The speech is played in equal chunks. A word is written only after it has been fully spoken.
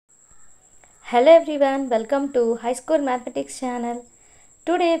Hello everyone, welcome to High School Mathematics channel.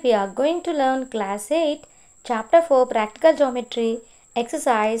 Today we are going to learn Class 8, Chapter 4 Practical Geometry,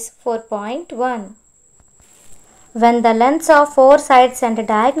 Exercise 4.1. When the lengths of four sides and a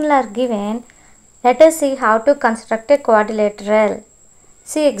diagonal are given, let us see how to construct a quadrilateral.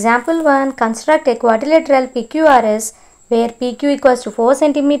 See example 1, construct a quadrilateral PQRS where PQ equals to 4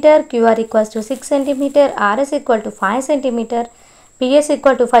 cm, QR equals to 6 cm, RS equal to 5 cm, PS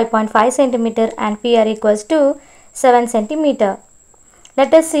equal to 5.5 cm and PR equals to 7 cm.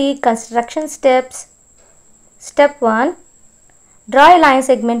 Let us see construction steps. Step 1. Draw a line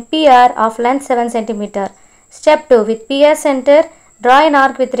segment PR of length 7 cm. Step 2. With P as center, draw an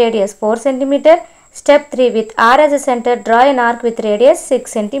arc with radius 4 cm. Step 3. With R as a center, draw an arc with radius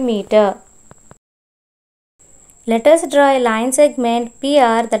 6 cm. Let us draw a line segment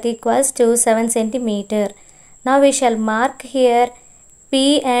PR that equals to 7 cm. Now we shall mark here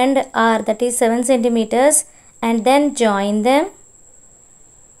P and R, that is 7 centimeters, and then join them.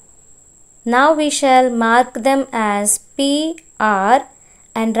 Now we shall mark them as PR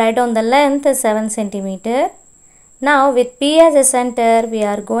and write down the length 7 centimeter. Now with P as a center, we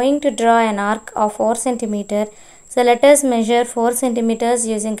are going to draw an arc of 4 centimeter. So let us measure 4 centimeters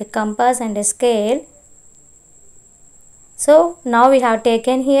using a compass and a scale. So now we have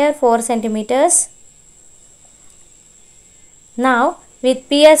taken here 4 centimeters. Now with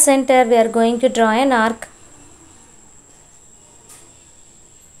P as center, we are going to draw an arc.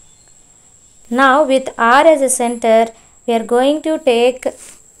 Now with R as a center, we are going to take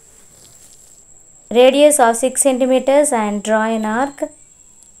radius of 6 centimeters and draw an arc.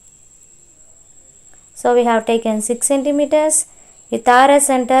 So we have taken 6 centimeters. With R as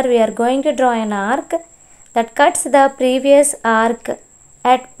center, we are going to draw an arc that cuts the previous arc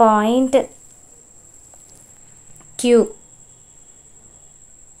at point Q.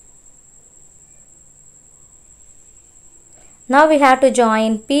 Now we have to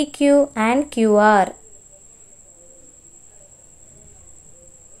join PQ and QR.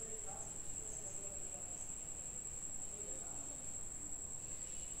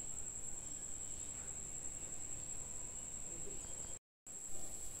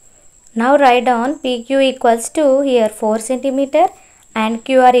 Now write down PQ equals to here 4 cm and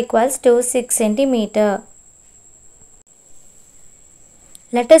QR equals to 6 cm.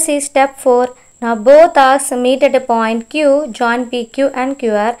 Let us see step 4. Now both arcs meet at a point Q, join PQ and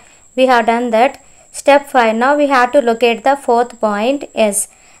QR. We have done that. Step 5. Now we have to locate the fourth point S.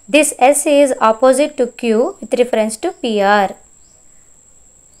 This S is opposite to Q with reference to PR.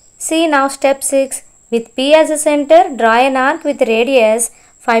 See now step 6. With P as a center, draw an arc with radius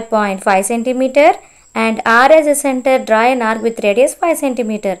 5.5 cm and R as a center, draw an arc with radius 5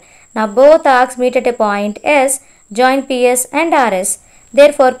 cm. Now both arcs meet at a point S, join PS and RS.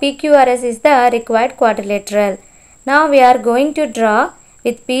 Therefore, PQRS is the required quadrilateral. Now we are going to draw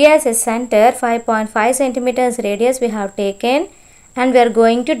with P as a center, 5.5 centimeters radius we have taken, and we are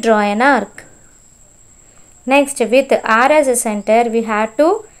going to draw an arc. Next, with R as a center, we have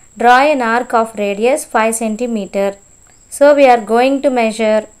to draw an arc of radius 5 centimeter. So we are going to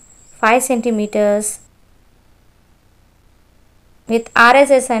measure 5 centimeters. With R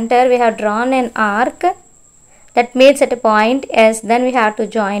as a center, we have drawn an arc that meets at a point S. Then we have to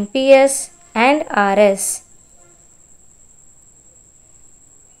join PS and RS.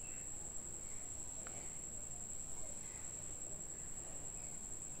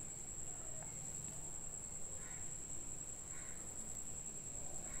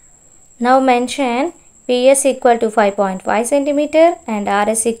 Now mention PS equal to 5.5 cm and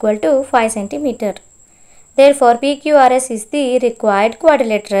RS equal to 5 cm. Therefore, PQRS is the required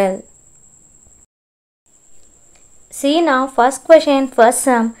quadrilateral. See now first question, first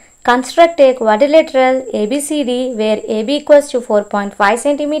sum. Construct a quadrilateral ABCD where AB equals to 4.5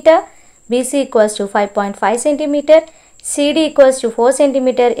 cm, BC equals to 5.5 cm, CD equals to 4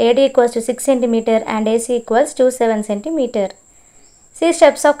 cm, AD equals to 6 cm and AC equals to 7 cm. See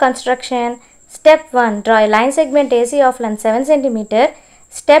steps of construction. Step 1. Draw a line segment AC of length 7 cm.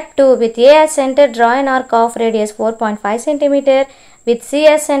 Step 2. With A as center, draw an arc of radius 4.5 cm. With C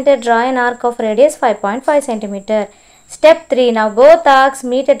as center, draw an arc of radius 5.5 cm. Step 3. Now both arcs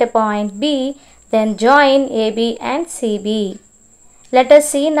meet at a point B, then join AB and CB. Let us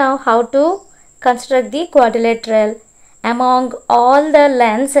see now how to construct the quadrilateral. Among all the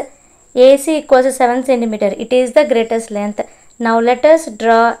lengths, AC equals to 7 cm. It is the greatest length. Now let us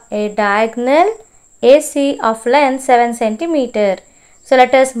draw a diagonal AC of length 7 cm. So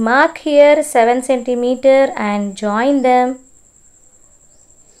let us mark here 7 cm and join them.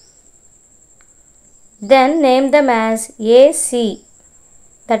 Then name them as AC.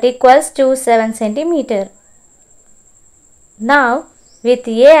 that equals to 7 centimeter. Now with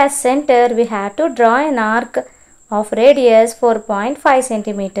A as center, we have to draw an arc of radius 4.5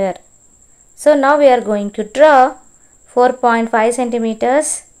 centimeter. So now we are going to draw 4.5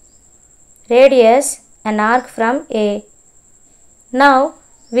 centimeters radius an arc from A. Now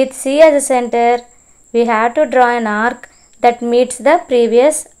with C as a center, we have to draw an arc that meets the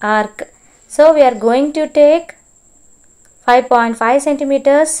previous arc. So we are going to take 5.5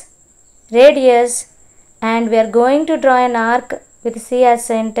 centimeters radius and we are going to draw an arc with C as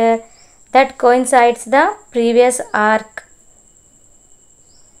center that coincides the previous arc.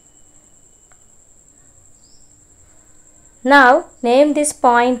 Now name this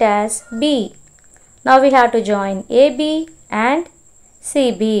point as B. Now we have to join AB and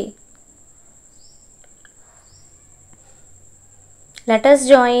CB. Let us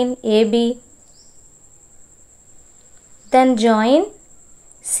join AB, then join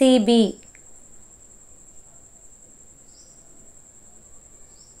CB.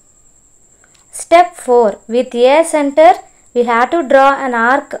 Step 4. With A center, we have to draw an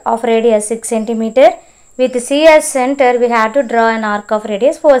arc of radius 6 cm. With C as center, we have to draw an arc of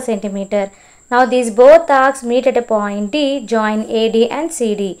radius 4 cm. Now these both arcs meet at a point D, join AD and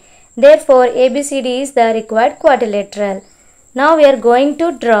CD. Therefore, ABCD is the required quadrilateral. Now we are going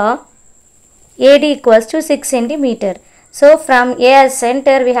to draw AD equals to 6 cm. So from A as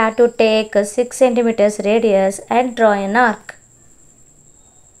center, we have to take 6 cm radius and draw an arc.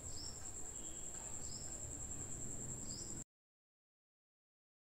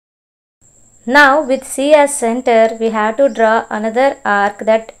 Now with C as center, we have to draw another arc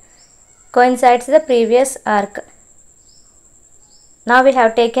that coincides the previous arc. Now we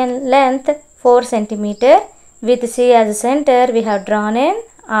have taken length 4 cm. With C as a center, we have drawn an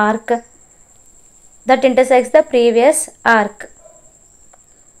arc that intersects the previous arc.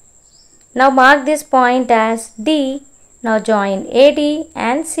 Now mark this point as D. Now join AD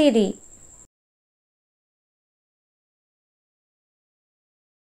and CD.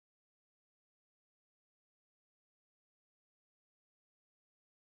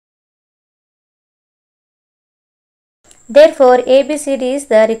 Therefore, ABCD is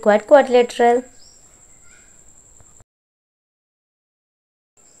the required quadrilateral.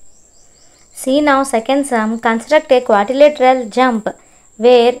 See now second sum. Construct a quadrilateral jump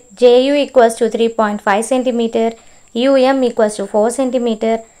where JU equals to 3.5 cm, UM equals to 4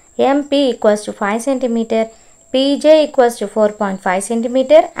 cm, MP equals to 5 cm, PJ equals to 4.5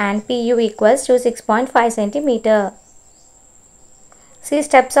 cm and PU equals to 6.5 cm. See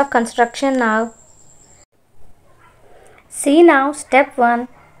steps of construction now. See now step 1.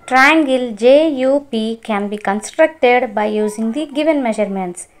 Triangle JUP can be constructed by using the given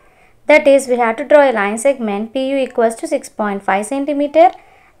measurements. That is, we have to draw a line segment PU equals to 6.5 cm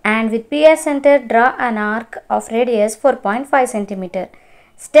and with P as center draw an arc of radius 4.5 cm.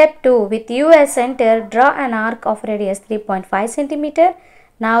 Step 2. With U as center draw an arc of radius 3.5 cm.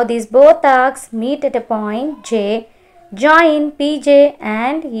 Now these both arcs meet at a point J. Join PJ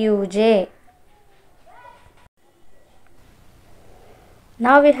and UJ.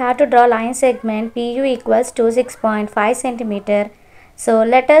 Now we have to draw line segment PU equals to 6.5 cm. So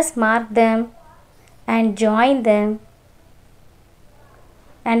let us mark them and join them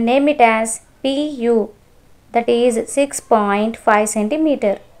and name it as PU, that is 6.5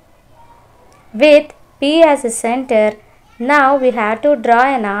 cm. With P as a center, now we have to draw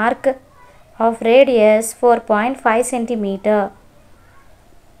an arc of radius 4.5 cm.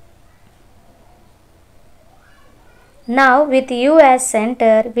 Now with U as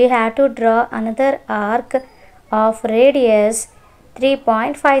center, we have to draw another arc of radius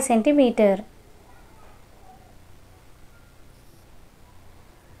 3.5 cm.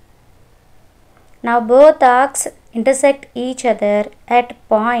 Now both arcs intersect each other at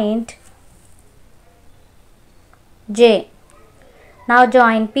point J. Now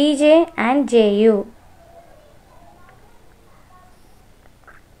join PJ and JU.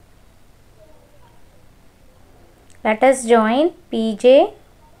 Let us join PJ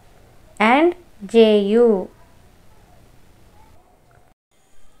and JU.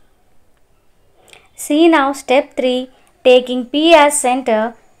 See now step 3. Taking P as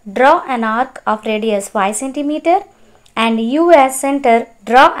center, draw an arc of radius 5 cm and U as center,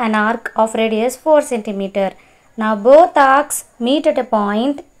 draw an arc of radius 4 cm. Now both arcs meet at a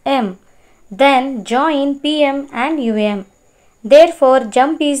point M. Then join PM and UM. Therefore,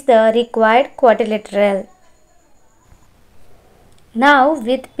 jump is the required quadrilateral. Now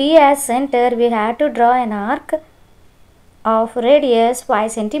with P as center, we have to draw an arc of radius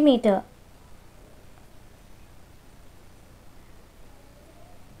 5 cm.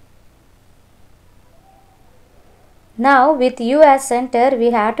 Now with U as center,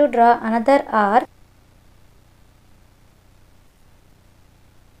 we have to draw another arc.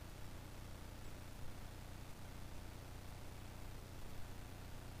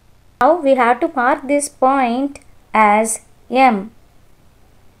 Now we have to mark this point as M.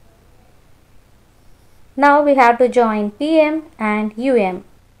 Now we have to join PM and UM.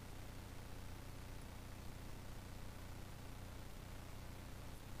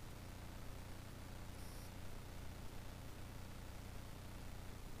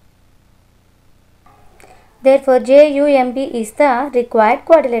 Therefore, JUMB is the required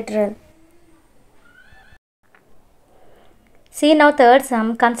quadrilateral. See now third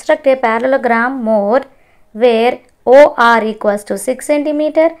sum, construct a parallelogram mode where OR equals to 6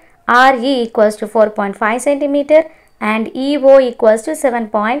 cm, RE equals to 4.5 cm and EO equals to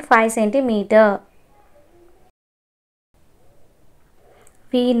 7.5 cm.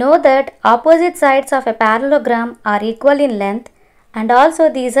 We know that opposite sides of a parallelogram are equal in length and also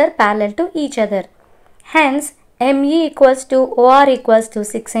these are parallel to each other. Hence, ME equals to OR equals to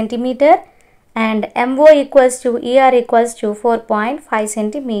 6 cm and MO equals to ER equals to 4.5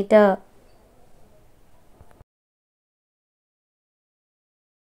 cm.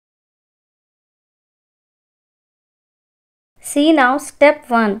 See now step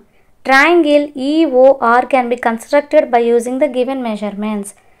 1. Triangle EOR can be constructed by using the given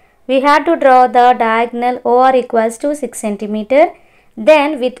measurements. We have to draw the diagonal OR equals to 6 cm.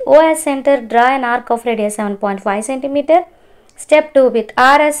 Then with O as center, draw an arc of radius 7.5 cm. Step 2. With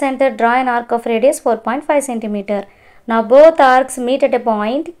R as center, draw an arc of radius 4.5 cm. Now both arcs meet at a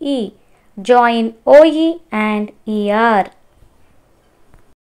point E. Join OE and ER.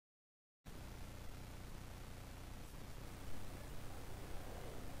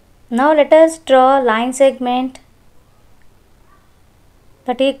 Now let us draw line segment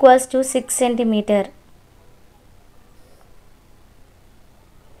that equals to 6 cm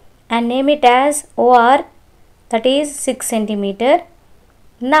and name it as OR, that is 6 cm.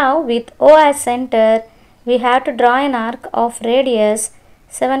 Now with O as center, we have to draw an arc of radius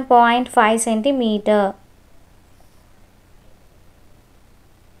 7.5 cm.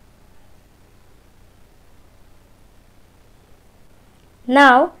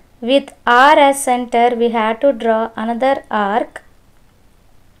 Now with R as center, we have to draw another arc.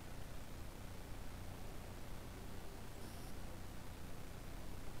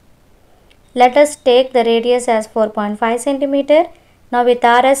 Let us take the radius as 4.5 cm. Now with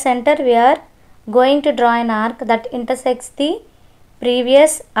R as center, we are going to draw an arc that intersects the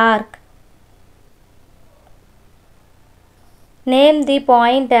previous arc. Name the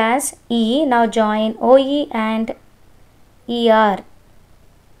point as E. Now join OE and ER.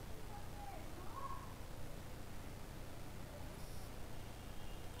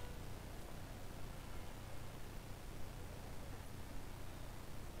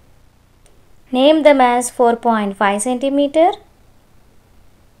 Name them as 4.5 cm.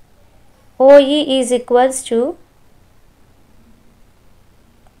 OE is equals to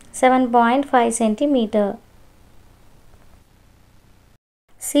 7.5 cm.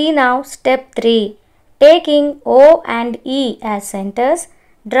 See now step 3. Taking O and E as centers,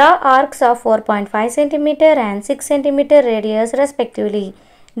 draw arcs of 4.5 cm and 6 cm radius respectively.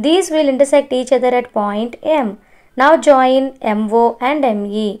 These will intersect each other at point M. Now join MO and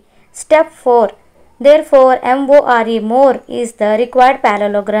ME. Step 4. Therefore, MORE more is the required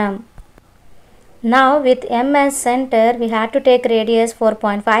parallelogram. Now with M as center, we have to take radius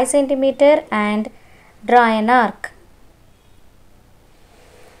 4.5 cm and draw an arc.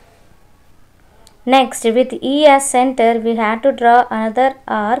 Next with E as center, we have to draw another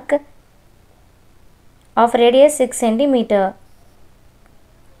arc of radius 6 cm.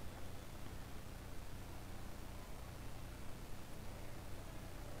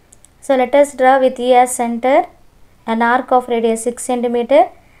 So let us draw with E as center an arc of radius 6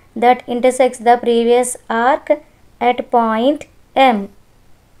 cm that intersects the previous arc at point M.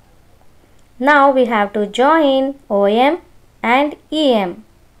 Now we have to join OM and EM.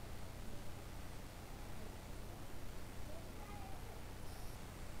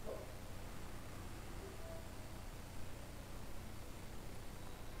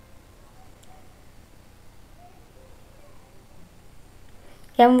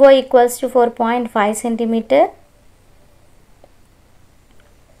 MO equals to 4.5 cm.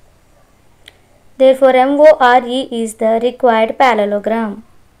 Therefore, MORE is the required parallelogram.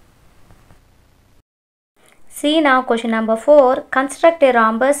 See now question number 4. Construct a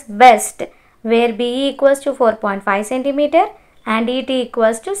rhombus west where BE equals to 4.5 cm and ET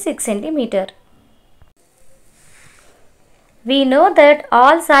equals to 6 cm. We know that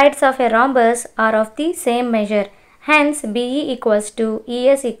all sides of a rhombus are of the same measure Hence, BE equals to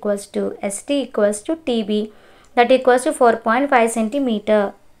ES equals to ST equals to TB, that equals to 4.5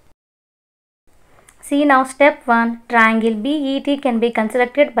 centimeter. See now step 1. Triangle BET can be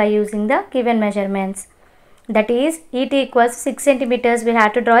constructed by using the given measurements. That is, ET equals 6 centimeters, we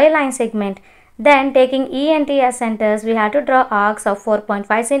have to draw a line segment. Then taking E and T as centers, we have to draw arcs of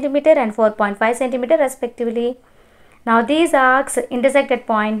 4.5 centimeter and 4.5 centimeter respectively. Now these arcs intersect at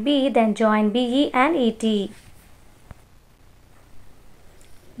point B, then join BE and ET.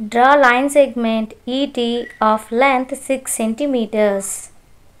 Draw line segment ET of length 6 centimeters.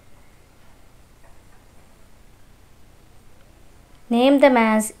 Name them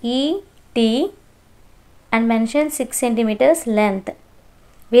as ET and mention 6 centimeters length.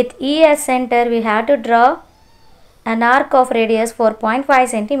 With E as center, we have to draw an arc of radius 4.5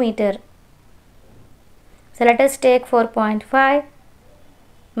 centimeter. So let us take 4.5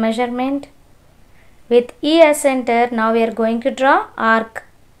 measurement. With E as center, now we are going to draw arc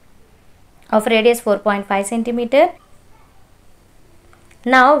of radius 4.5 centimeter.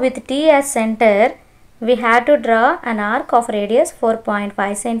 Now with T as center, we have to draw an arc of radius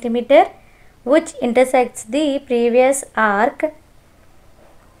 4.5 centimeter which intersects the previous arc.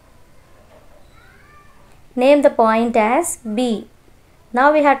 Name the point as B.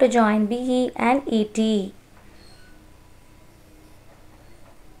 Now we have to join BE and ET.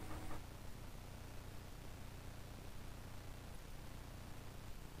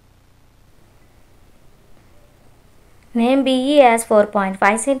 Name BE as 4.5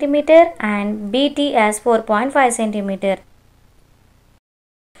 cm and BT as 4.5 cm.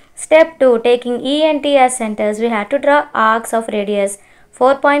 Step 2. Taking E and T as centers, we have to draw arcs of radius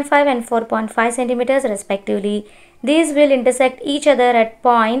 4.5 and 4.5 cm respectively. These will intersect each other at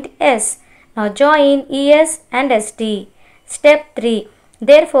point S. Now join ES and ST. Step 3.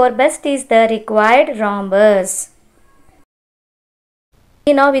 Therefore, best is the required rhombus.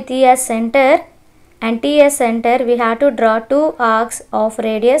 Now with E as center and T as center, we have to draw two arcs of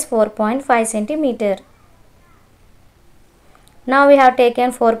radius 4.5 cm. Now we have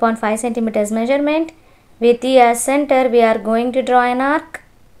taken 4.5 centimeters measurement. With E as center, we are going to draw an arc.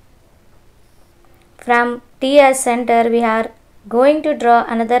 From T as center, we are going to draw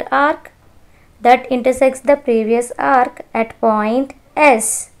another arc that intersects the previous arc at point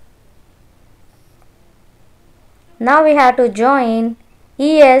S. Now we have to join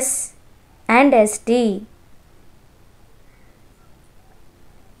ES and ST.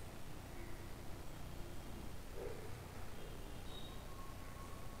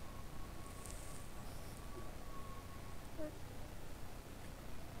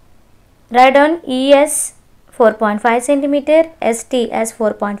 Write down ES 4.5 cm, ST as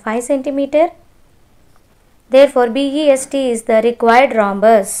 4.5 cm. Therefore, BEST is the required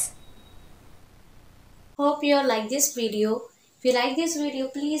rhombus. Hope you all like this video. If you like this video,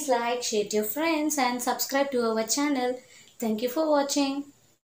 please like, share to your friends and subscribe to our channel. Thank you for watching.